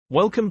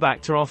Welcome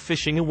back to our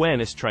phishing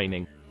awareness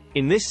training.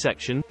 In this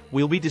section,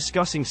 we'll be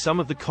discussing some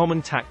of the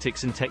common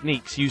tactics and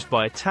techniques used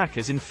by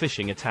attackers in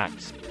phishing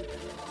attacks.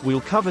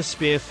 We'll cover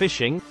spear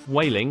phishing,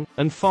 whaling,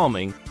 and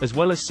pharming, as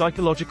well as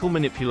psychological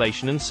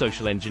manipulation and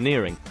social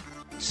engineering.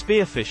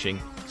 Spear phishing.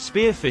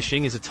 Spear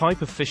phishing is a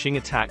type of phishing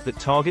attack that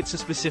targets a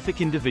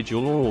specific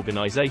individual or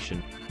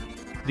organization.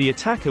 The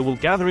attacker will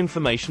gather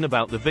information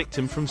about the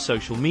victim from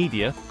social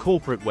media,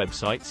 corporate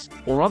websites,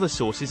 or other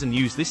sources and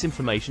use this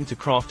information to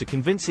craft a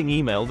convincing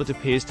email that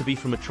appears to be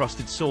from a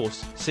trusted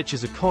source, such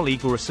as a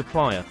colleague or a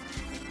supplier.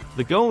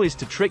 The goal is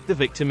to trick the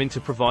victim into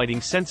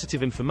providing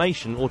sensitive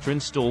information or to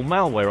install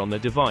malware on their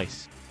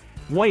device.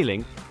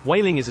 Whaling.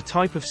 Whaling is a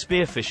type of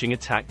spear phishing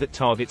attack that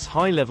targets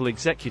high-level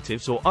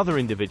executives or other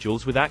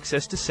individuals with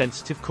access to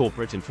sensitive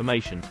corporate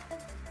information.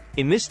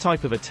 In this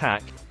type of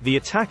attack, the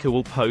attacker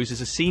will pose as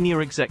a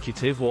senior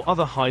executive or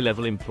other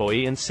high-level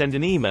employee and send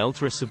an email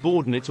to a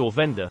subordinate or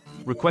vendor,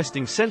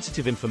 requesting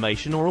sensitive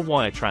information or a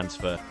wire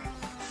transfer.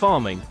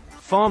 Pharming.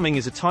 Pharming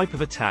is a type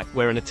of attack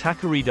where an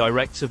attacker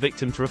redirects a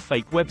victim to a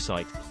fake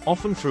website,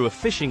 often through a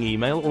phishing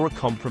email or a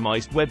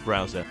compromised web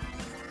browser.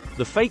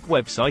 The fake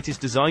website is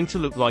designed to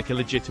look like a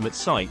legitimate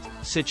site,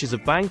 such as a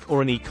bank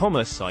or an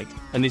e-commerce site,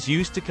 and is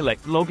used to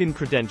collect login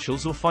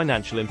credentials or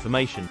financial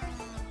information.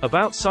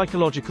 About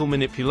psychological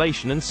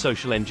manipulation and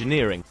social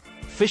engineering.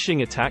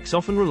 Phishing attacks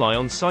often rely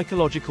on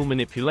psychological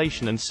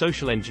manipulation and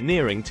social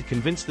engineering to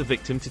convince the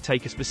victim to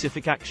take a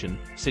specific action,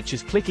 such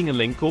as clicking a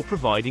link or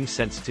providing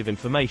sensitive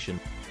information.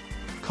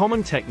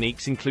 Common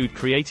techniques include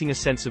creating a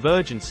sense of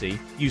urgency,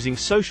 using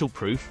social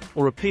proof,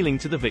 or appealing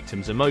to the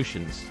victim's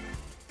emotions.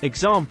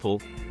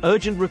 Example: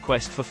 urgent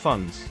request for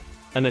funds.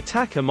 An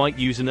attacker might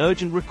use an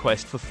urgent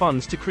request for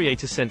funds to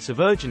create a sense of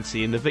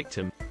urgency in the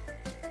victim.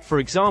 For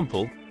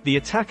example, the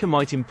attacker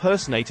might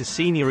impersonate a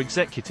senior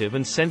executive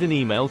and send an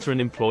email to an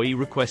employee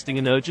requesting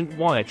an urgent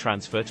wire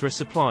transfer to a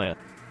supplier.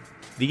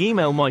 The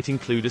email might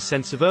include a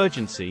sense of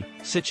urgency,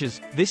 such as,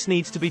 "This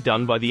needs to be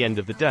done by the end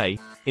of the day,"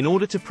 in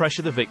order to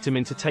pressure the victim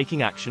into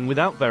taking action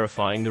without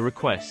verifying the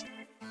request.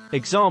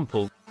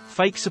 Example: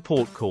 fake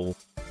support call.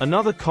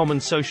 Another common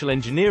social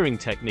engineering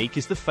technique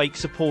is the fake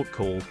support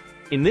call.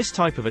 In this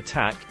type of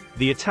attack,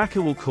 the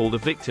attacker will call the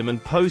victim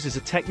and pose as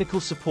a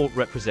technical support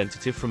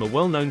representative from a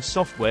well-known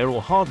software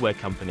or hardware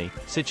company,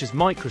 such as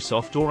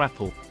Microsoft or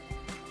Apple.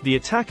 The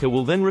attacker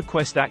will then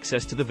request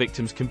access to the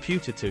victim's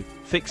computer to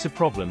fix a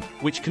problem,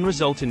 which can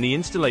result in the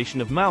installation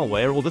of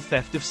malware or the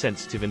theft of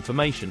sensitive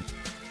information.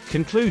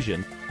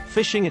 Conclusion: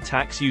 phishing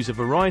attacks use a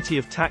variety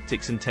of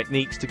tactics and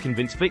techniques to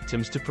convince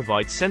victims to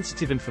provide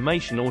sensitive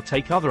information or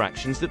take other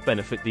actions that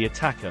benefit the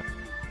attacker.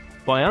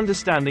 By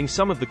understanding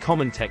some of the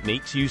common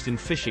techniques used in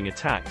phishing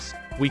attacks,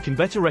 we can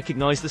better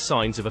recognize the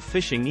signs of a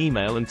phishing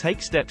email and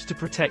take steps to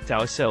protect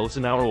ourselves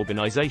and our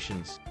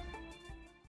organizations.